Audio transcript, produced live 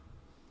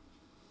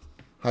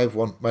Hi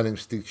everyone, my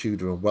name's Steve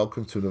Tudor and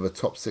welcome to another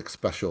Top 6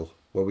 special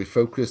where we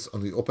focus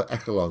on the upper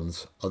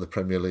echelons of the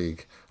Premier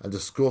League and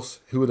discuss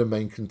who are the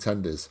main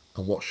contenders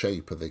and what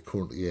shape are they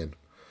currently in.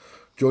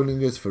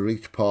 Joining us for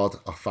each pod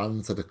are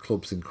fans of the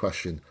clubs in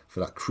question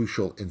for that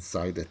crucial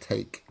insider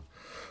take.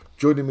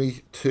 Joining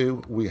me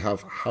too, we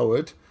have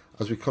Howard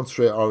as we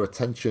concentrate our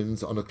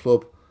attentions on a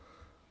club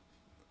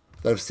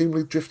that have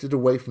seemingly drifted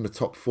away from the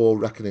top four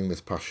reckoning this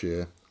past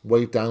year,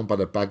 weighed down by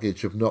the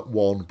baggage of not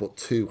one but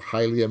two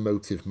highly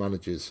emotive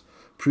managers.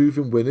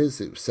 Proven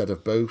winners, it was said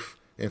of both.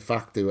 In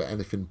fact, they were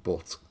anything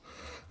but.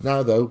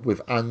 Now though,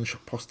 with Ange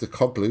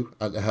Postecoglou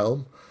at the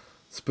helm,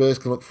 Spurs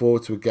can look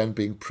forward to again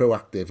being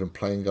proactive and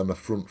playing on the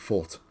front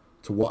foot.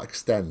 To what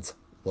extent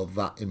will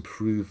that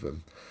improve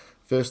them?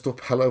 First up,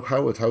 hello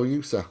Howard, how are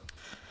you, sir?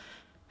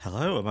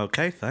 Hello, I'm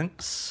okay,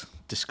 thanks.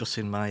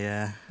 Discussing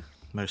my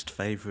most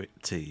favourite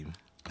team.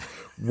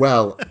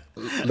 Well,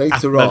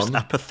 later Most on...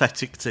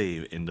 apathetic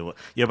team in the world.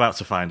 You're about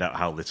to find out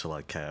how little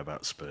I care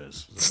about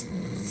Spurs.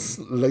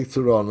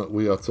 Later on,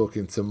 we are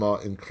talking to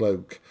Martin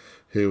Cloake,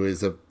 who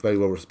is a very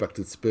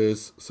well-respected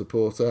Spurs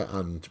supporter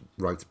and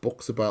writes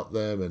books about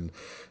them and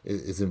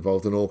is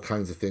involved in all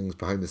kinds of things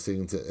behind the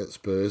scenes at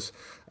Spurs.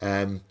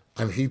 And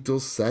he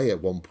does say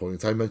at one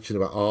point, I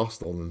mentioned about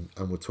Arsenal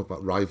and we're talking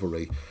about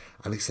rivalry,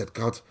 and he said,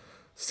 God,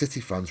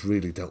 City fans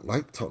really don't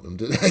like Tottenham,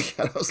 do they?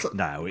 And I was like,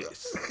 No,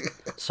 it's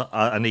so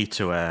I need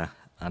to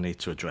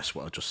address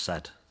what I just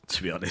said.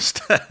 To be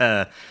honest,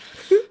 no,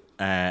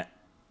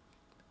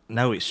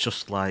 it's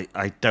just like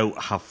I don't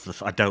have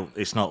the. I don't.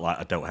 It's not like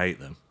I don't hate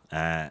them.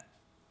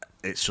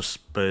 It's just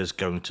Spurs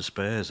going to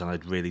Spurs, and I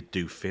really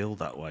do feel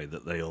that way.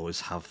 That they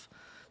always have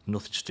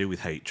nothing to do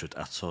with hatred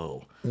at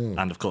all.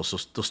 And of course,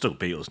 they'll still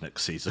beat us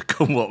next season,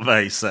 come what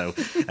may. So,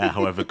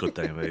 however good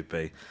they may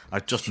be, I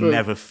just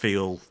never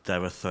feel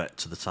they're a threat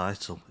to the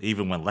title,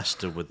 even when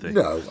Leicester with the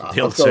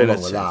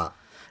alternative. With that.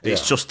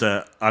 It's just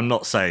I'm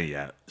not saying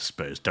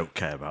Spurs don't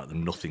care about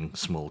them. Nothing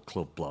small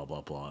club, blah blah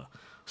blah.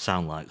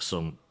 Sound like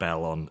some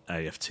bell on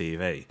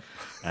AFTV.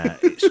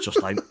 It's just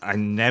I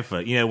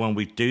never, when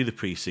we do the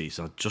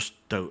pre-season,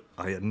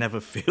 I never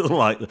feel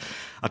like,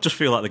 I just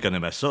feel like they're going to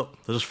mess up.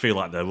 I just feel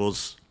like there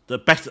was a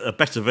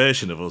better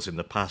version of us in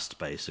the past,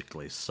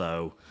 basically.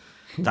 So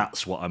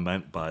that's what I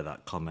meant by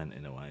that comment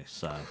in a way.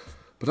 So,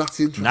 but that's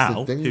the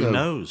interesting thing. Who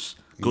knows?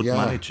 Good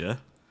manager,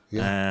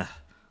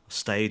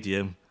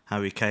 stadium,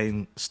 Harry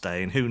Kane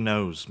staying. Who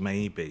knows?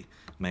 Maybe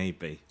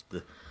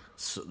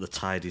the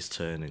tide is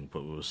turning,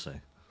 but we'll see.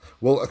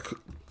 Well,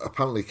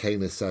 apparently Kane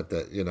has said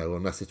that,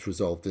 unless it's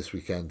resolved this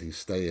weekend, he's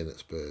staying at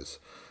Spurs.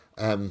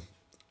 That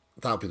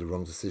would be the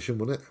wrong decision,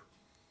 wouldn't it?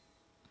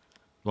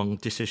 Wrong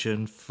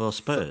decision for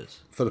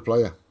Spurs? For the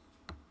player.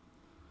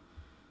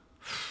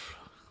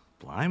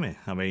 Blimey.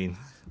 I mean...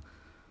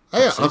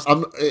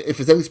 if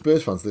there's any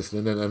Spurs fans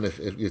listening, and if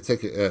you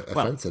take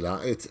offence to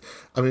that, it's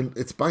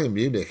Bayern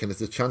Munich, and it's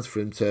a chance for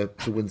him to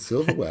win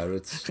silverware.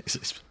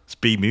 It's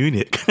B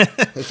Munich.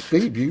 It's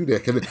B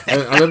Munich, and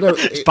I know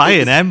it's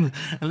Bayern M,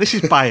 and this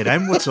is Bayern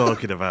M we're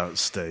talking about,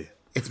 Steve.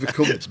 It's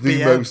become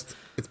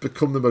It's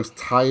become the most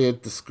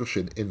tired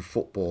discussion in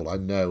football I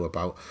know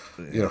about,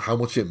 how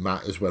much it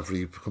matters whether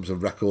he becomes a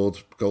record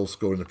goal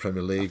scorer in the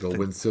Premier League or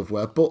wins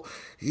silverware. But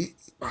he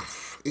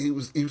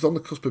was on the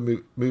cusp of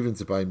moving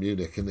to Bayern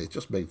Munich, and it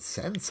just made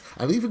sense.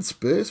 And even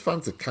Spurs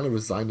fans have kind of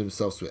resigned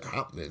themselves to it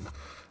happening.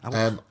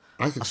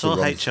 I saw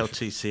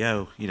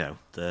HLTCO,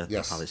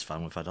 the Palace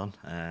fan we've had on,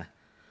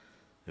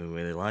 who we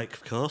really like,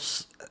 of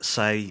course,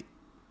 say,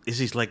 is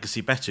his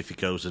legacy better if he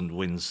goes and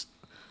wins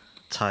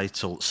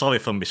title? Sorry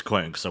if I'm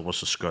misquoting because I was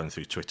just scrolling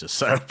through Twitter,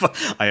 so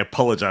I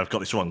apologise I've got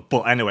this wrong.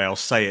 But anyway, I'll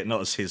say it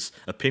not as his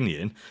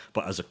opinion,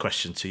 but as a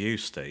question to you,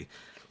 Steve.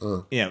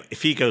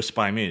 If he goes to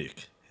Bayern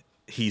Munich,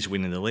 he's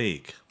winning the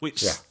league,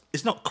 which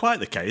is not quite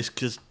the case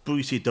because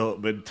Borussia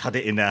Dortmund had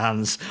it in their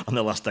hands on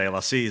the last day of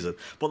last season,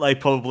 but they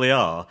probably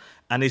are.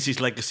 And is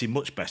his legacy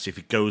much better if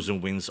he goes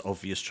and wins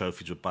obvious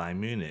trophies with Bayern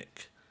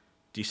Munich?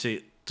 Do you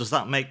see? Does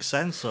that make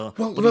sense? Or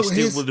but he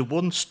still would have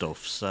won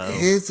stuff. So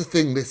here's the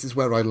thing. This is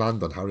where I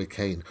land on Harry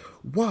Kane.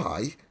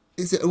 Why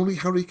is it only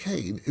Harry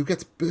Kane who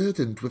gets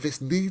burdened with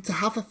this need to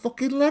have a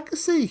fucking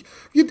legacy?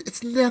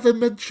 It's never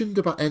mentioned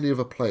about any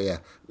other player.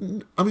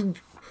 I mean,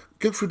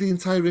 go through the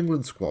entire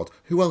England squad.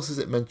 Who else is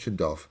it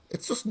mentioned of?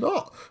 It's just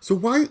not. So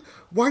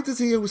why does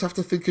he always have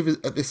to think of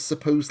this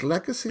supposed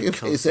legacy of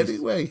his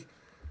anyway?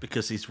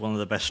 Because he's one of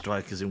the best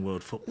strikers in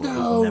world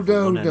football.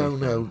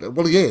 No.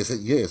 Well, he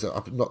is.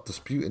 I'm not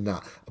disputing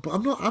that. But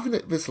I'm not having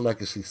this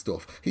legacy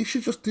stuff. He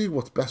should just do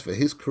what's best for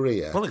his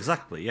career. Well,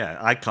 exactly, yeah.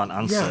 I can't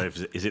answer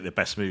if is it the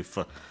best move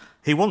for...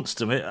 He wants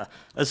to...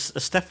 As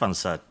Stefan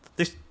said,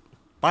 this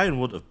Bayern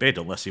wouldn't have bid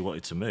unless he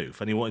wanted to move.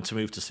 And he wanted to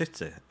move to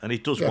City. And he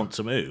does want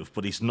to move,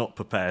 but he's not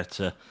prepared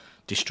to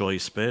destroy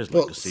his Spurs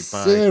legacy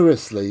by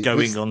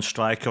going on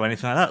strike or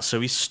anything like that.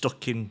 So he's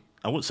stuck in...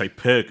 I wouldn't say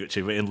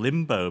purgatory, but in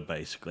limbo,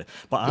 basically.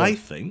 But I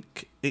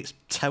think it's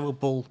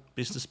terrible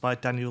business by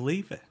Daniel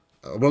Levy.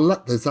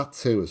 Well, there's that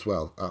too as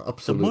well.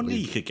 Absolutely. The money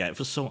you could get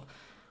for some...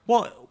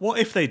 What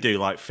if they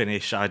do,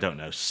 finish, I don't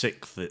know,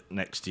 6th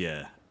next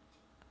year?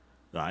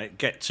 right?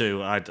 Get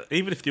to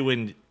even if they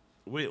win,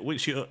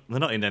 which they're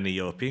not in any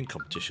European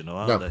competition, or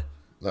are No, they?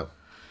 no.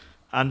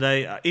 And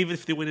they even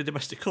if they win a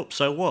domestic cup,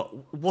 so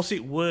what? Was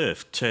it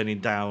worth turning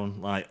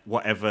down like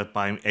whatever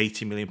by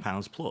 £80 million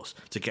plus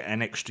to get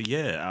an extra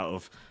year out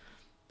of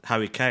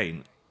Harry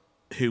Kane,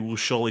 who will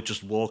surely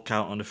just walk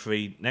out on a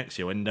free next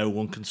year and no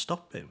one can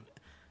stop him?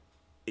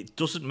 It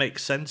doesn't make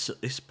sense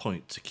at this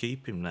point to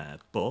keep him there.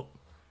 But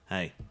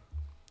hey,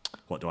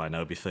 what do I know?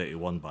 He'll be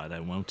 31 by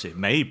then, won't he?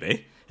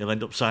 Maybe he'll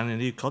end up signing a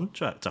new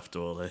contract after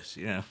all this.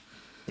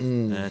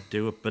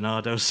 Do a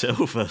Bernardo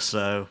Silva.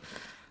 So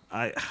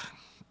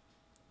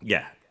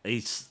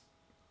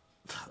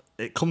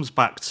it comes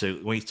back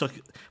to we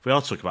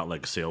are talking about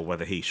legacy or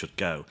whether he should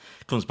go.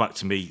 It comes back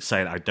to me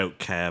saying I don't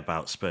care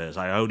about Spurs.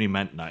 I only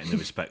meant that in the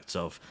respect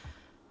of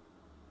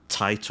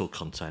title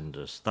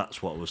contenders.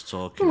 That's what I was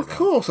talking about. Of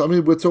course. I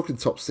mean, we're talking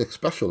top six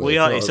special. We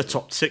are. It's a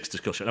top six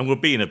discussion, and we're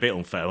being a bit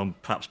unfair on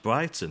perhaps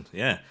Brighton.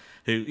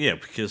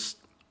 Because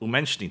we're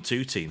mentioning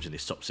two teams in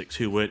this top six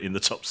who weren't in the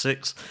top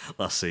six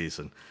last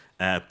season,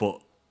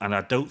 And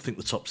I don't think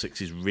the top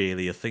six is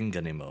really a thing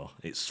anymore.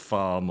 It's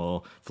far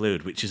more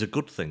fluid, which is a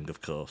good thing,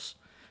 of course.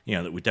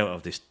 That we don't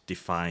have this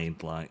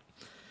defined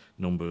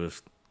number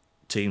of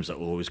teams that are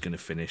always going to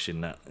finish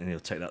in that,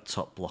 take that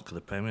top block of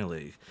the Premier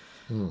League.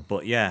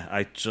 But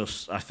I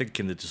think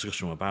in the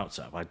discussion we're about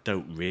to have, I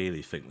don't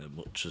really think that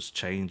much has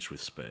changed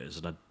with Spurs,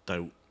 and I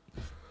don't.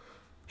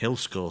 He'll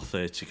score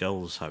 30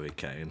 goals, Harry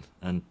Kane,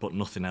 but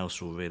nothing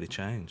else will really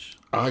change.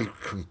 I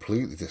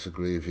completely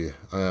disagree with you.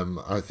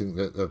 I think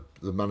that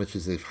the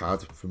managers they've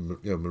had from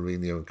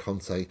Mourinho and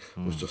Conte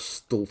was just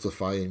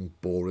stultifying,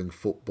 boring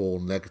football,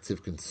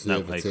 negative,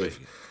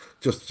 conservative,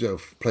 just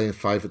playing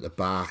five at the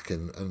back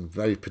and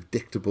very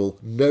predictable.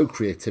 No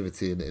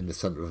creativity in the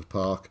centre of the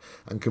park,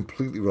 and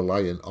completely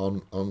reliant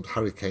on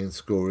Harry Kane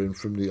scoring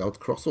from the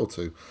odd cross or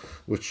two,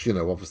 which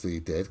obviously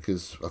he did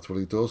because that's what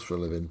he does for a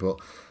living. But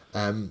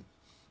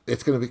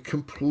it's going to be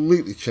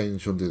completely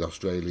changed under the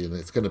Australian.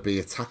 It's going to be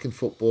attacking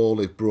football.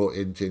 They've brought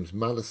in James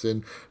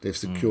Maddison. They've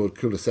secured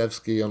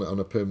Kulusevski on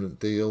a permanent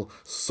deal.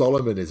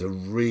 Solomon is a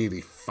really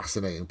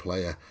fascinating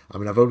player. I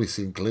mean, I've only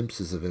seen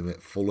glimpses of him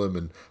at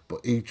Fulham,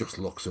 but he just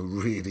looks a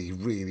really,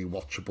 really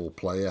watchable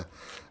player.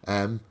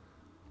 And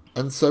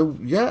so,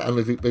 and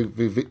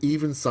they've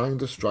even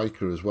signed a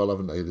striker as well,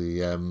 haven't they?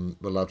 The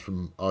lad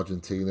from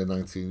Argentina,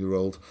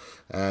 19-year-old,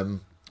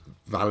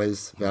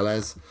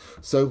 Velez.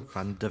 So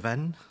Van de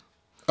Ven?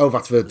 Oh,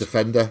 that's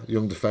the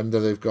young defender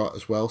they've got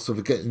as well. So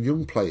they're getting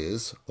young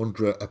players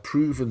under a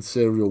proven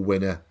serial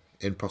winner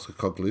in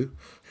Postecoglou,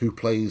 who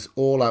plays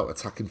all-out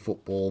attacking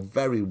football,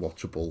 very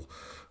watchable,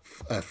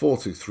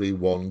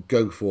 4-2-3-1,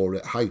 go for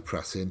it, high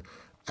pressing.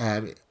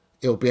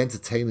 It'll be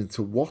entertaining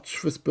to watch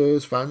for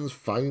Spurs fans,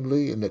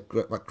 finally, in that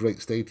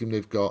great stadium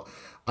they've got.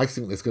 I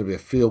think there's going to be a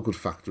feel-good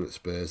factor at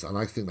Spurs, and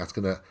I think that's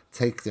going to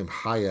take them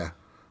higher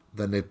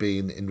than they've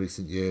been in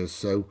recent years.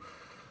 So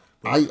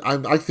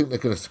I think they're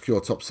going to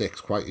secure top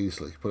six quite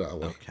easily, put it that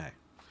way. Okay.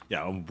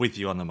 Yeah, I'm with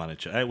you on the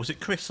manager. Was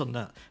it Chris on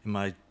that, in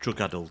my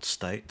drug-addled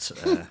state,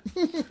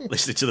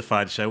 listening to the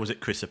Friday show, was it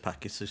Chris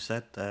Apakis who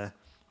said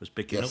was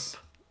bigging up?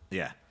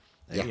 Yeah.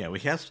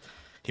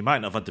 He might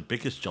not have had the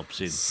biggest jobs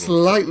in.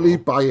 Slightly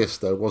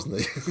biased, though, wasn't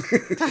he?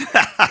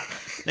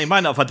 He might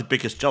not have had the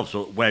biggest jobs,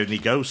 but when he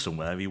goes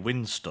somewhere, he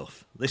wins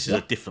stuff. This is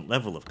a different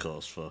level, of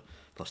course, for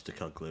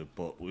Postecoglou,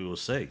 but we will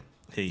see.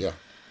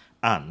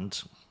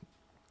 And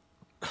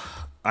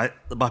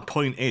my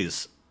point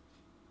is,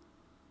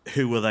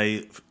 who are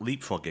they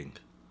leapfrogging?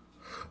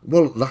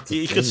 Well, that's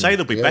you could say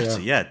they'll be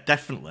better,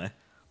 definitely.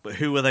 But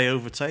who are they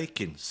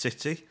overtaking?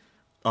 City,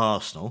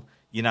 Arsenal,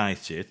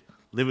 United,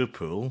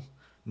 Liverpool,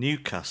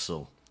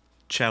 Newcastle,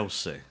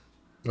 Chelsea.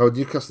 Oh,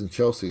 Newcastle and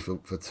Chelsea for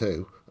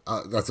two.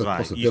 That's a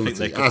possibility. You think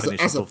they could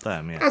finish above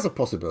them, yeah? As a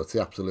possibility,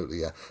 absolutely,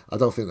 yeah. I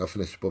don't think they'll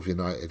finish above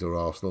United or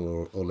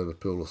Arsenal or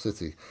Liverpool or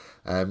City.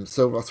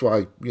 So that's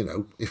why,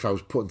 if I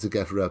was putting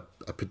together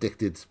a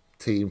predicted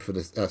team for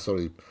this,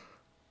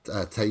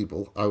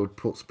 table, I would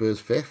put Spurs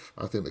fifth.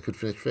 I think they could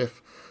finish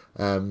fifth.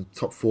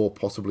 Top four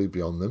possibly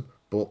beyond them,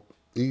 but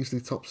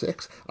easily top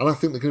six. And I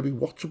think they're going to be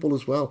watchable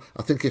as well.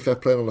 I think if they're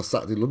playing on a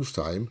Saturday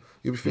lunchtime,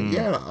 you'll be thinking,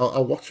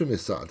 I'll watch them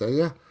this Saturday,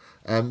 yeah.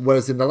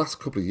 Whereas in the last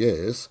couple of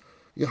years,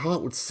 your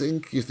heart would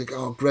sink. You think,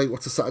 oh, great,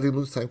 what's a Saturday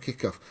lunchtime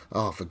kickoff?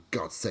 Oh, for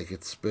God's sake,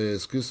 it's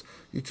Spurs. Because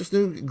you just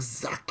knew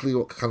exactly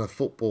what kind of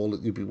football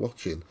that you'd be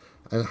watching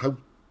and how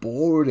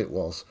boring it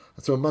was.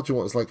 And so imagine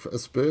what it's like for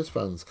Spurs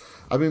fans.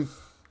 I mean,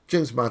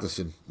 James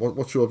Maddison,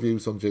 what's your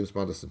views on James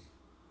Maddison?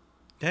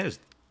 Yeah,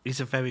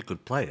 he's a very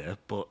good player,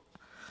 but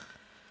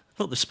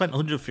look, they spent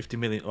 150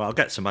 million. Well, I'll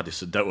get to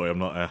Maddison. Don't worry,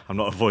 I'm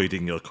not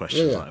avoiding your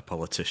questions like a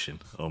politician,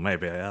 or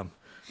maybe I am.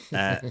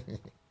 I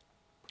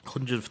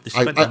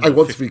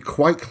want to be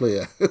quite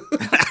clear.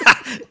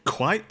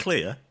 Quite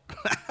clear.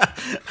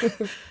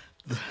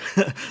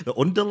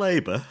 Under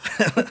Labour,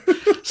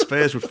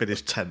 Spurs would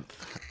finish 10th.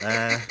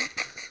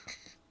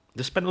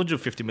 They spent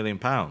 £150 million,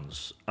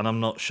 and I'm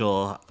not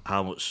sure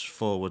how much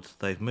forward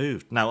they've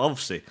moved. Now,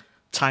 obviously,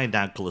 tying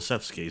down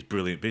Kulusevski is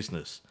brilliant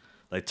business.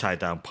 they tied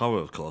down Porro,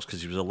 of course,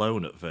 because he was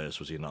alone at first,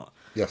 was he not?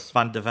 Yes.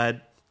 Van der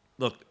Ven,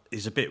 look,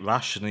 he's a bit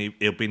rash and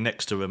he'll be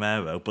next to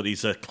Romero, but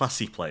he's a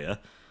classy player.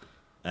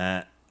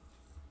 But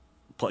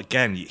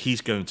again,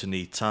 he's going to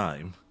need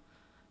time.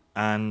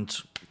 And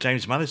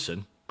James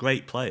Maddison,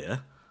 great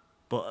player,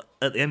 but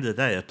at the end of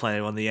the day, a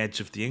player on the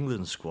edge of the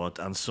England squad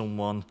and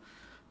someone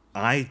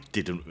a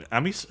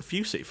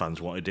few City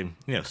fans wanted him,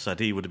 said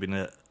he would have been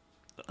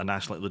a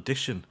nice little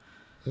addition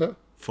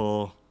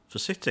for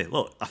City.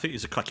 Look, I think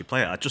he's a cracky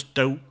player. I just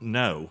don't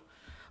know.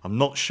 I'm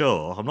not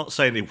sure. I'm not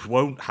saying it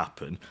won't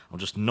happen. I'm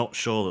just not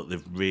sure that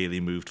they've really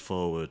moved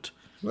forward.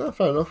 No,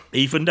 fair enough.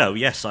 Even though,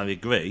 yes, I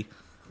agree,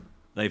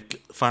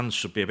 fans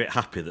should be a bit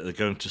happy that they're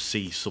going to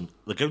see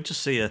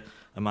a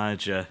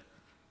manager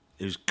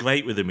who's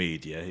great with the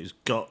media, who's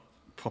got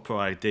proper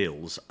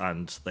ideals,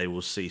 and they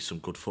will see some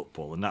good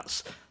football, and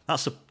that's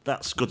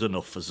good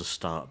enough as a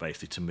start,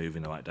 basically, to move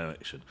in the right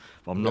direction.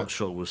 But I'm not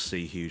sure we'll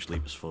see huge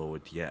leaps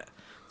forward yet,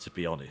 to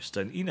be honest.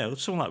 And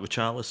someone like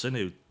Richarlison,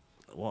 who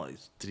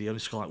did he only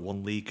score like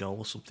one league goal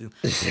or something?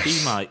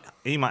 Yes.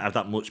 He might have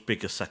that much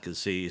bigger second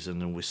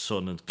season, and with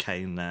Son and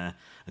Kane there,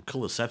 and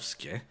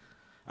Kulusevski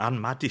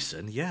and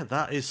Maddison. Yeah,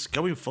 that is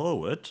going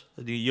forward.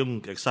 The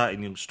young,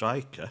 exciting young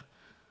striker.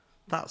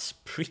 That's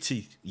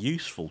pretty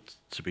useful,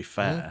 to be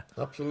fair.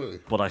 Absolutely.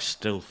 But I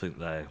still think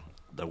they're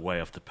way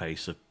off the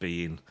pace of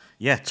being,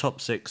 top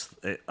six.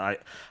 I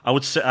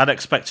would say I'd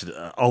expected,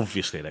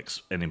 obviously,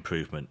 an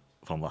improvement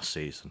from last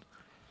season.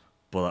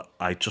 But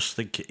I just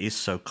think it is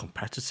so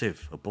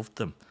competitive above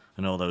them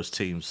and all those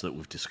teams that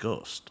we've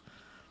discussed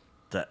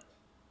that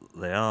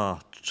they are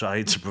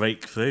trying to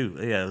break through.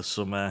 Yeah, there's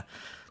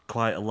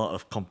quite a lot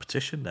of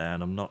competition there,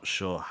 and I'm not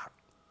sure,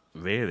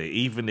 really,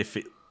 even if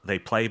they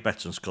play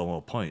better and score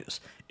more points,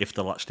 if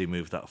they'll actually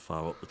move that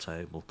far up the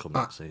table come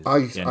next season.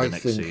 I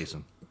think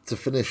season. To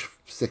finish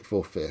 6th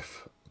or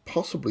 5th,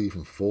 possibly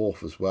even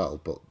 4th as well,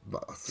 but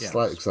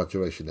slight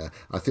exaggeration there.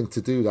 I think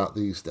to do that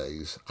these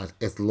days,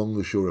 as long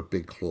as you're a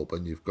big club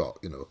and you've got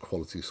a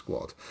quality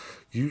squad,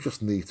 you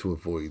just need to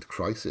avoid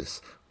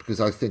crisis. Because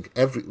I think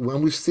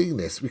when we've seen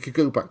this, we could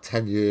go back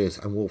 10 years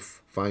and we'll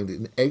find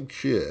in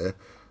each year,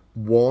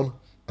 1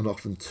 and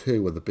often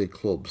 2 of the big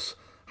clubs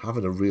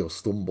having a real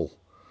stumble.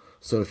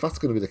 So if that's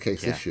going to be the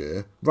case this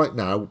year, right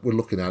now we're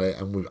looking at it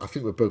and I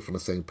think we're both on the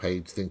same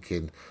page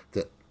thinking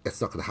that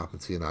it's not going to happen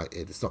to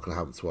United, it's not going to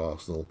happen to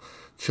Arsenal,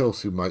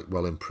 Chelsea might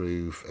well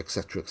improve,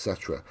 etc.,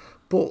 etc.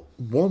 But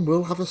one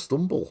will have a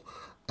stumble.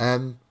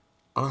 And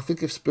I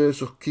think if Spurs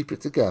will keep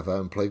it together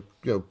and play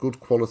good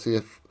quality,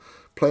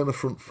 play on the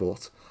front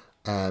foot,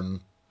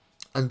 and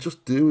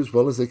just do as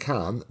well as they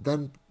can,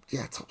 then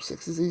top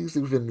 6 is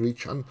easily within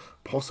reach and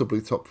possibly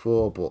top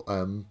 4. But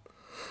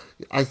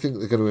I think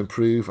they're going to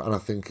improve, and I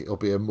think it'll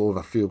be more of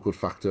a feel-good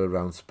factor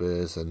around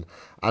Spurs. And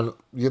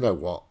you know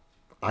what?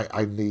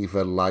 I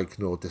neither like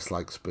nor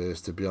dislike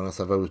Spurs, to be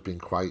honest. I've always been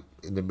quite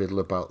in the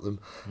middle about them.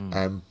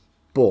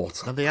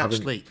 But and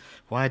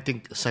why I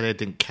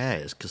didn't care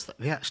is because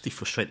they actually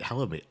frustrate the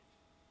hell of me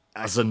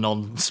as a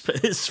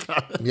non-Spurs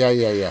fan. Yeah.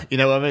 You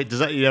know what I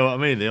mean? You know what I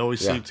mean? They always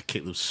seem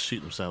to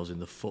shoot themselves in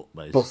the foot,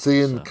 basically. But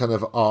seeing kind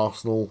of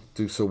Arsenal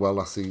do so well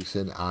last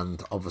season,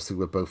 and obviously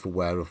we're both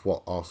aware of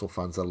what Arsenal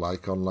fans are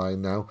like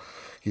online now,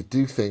 you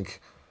do think,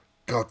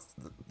 God,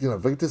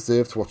 they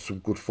deserve to watch some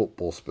good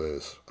football,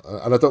 Spurs.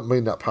 And I don't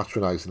mean that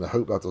patronising. I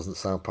hope that doesn't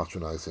sound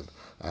patronising.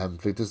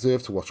 They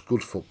deserve to watch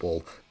good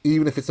football,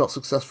 even if it's not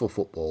successful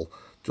football,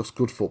 just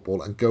good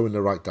football, and go in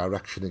the right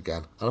direction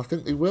again. And I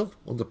think they will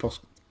under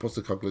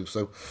Postecoglou.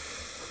 So,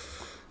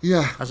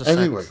 as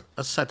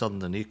I said on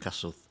the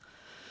Newcastle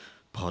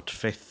pod,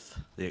 5th,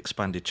 the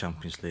expanded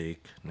Champions League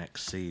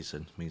next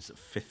season means that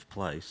 5th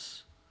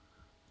place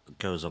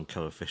goes on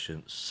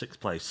coefficients. 6th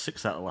place,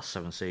 6 out of the last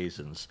 7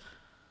 seasons.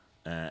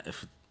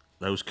 If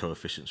those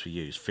coefficients were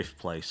used, 5th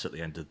place at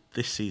the end of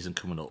this season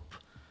coming up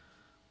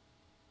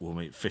will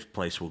mean 5th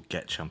place will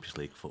get Champions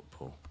League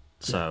football.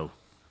 So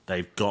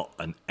they've got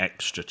an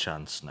extra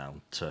chance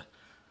now to.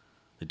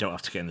 They don't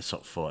have to get in the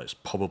top 4. It's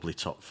probably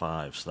top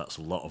 5. So that's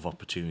a lot of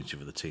opportunity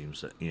for the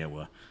teams that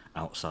were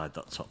outside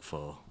that top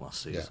 4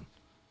 last season.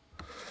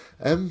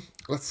 Yeah.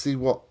 Let's see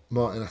what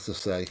Martin has to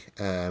say.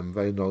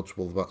 Very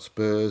knowledgeable about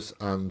Spurs,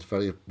 and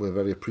we're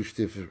very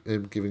appreciative of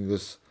him giving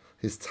us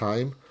his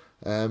time.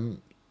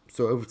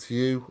 So over to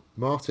you,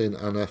 Martin,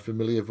 and a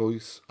familiar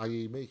voice,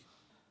 i.e. me.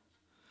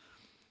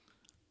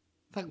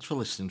 Thanks for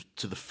listening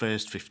to the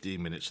first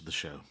 15 minutes of the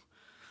show.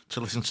 To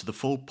listen to the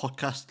full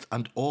podcast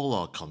and all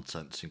our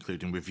contents,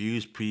 including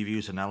reviews,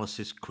 previews,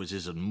 analysis,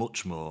 quizzes and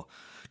much more,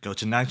 go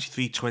to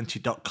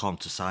 9320.com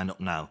to sign up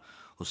now,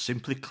 or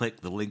simply click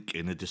the link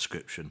in the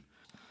description.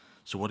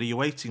 So what are you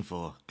waiting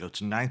for? Go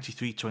to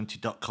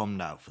 9320.com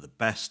now for the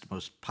best,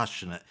 most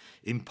passionate,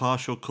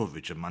 impartial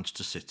coverage of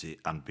Manchester City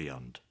and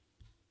beyond.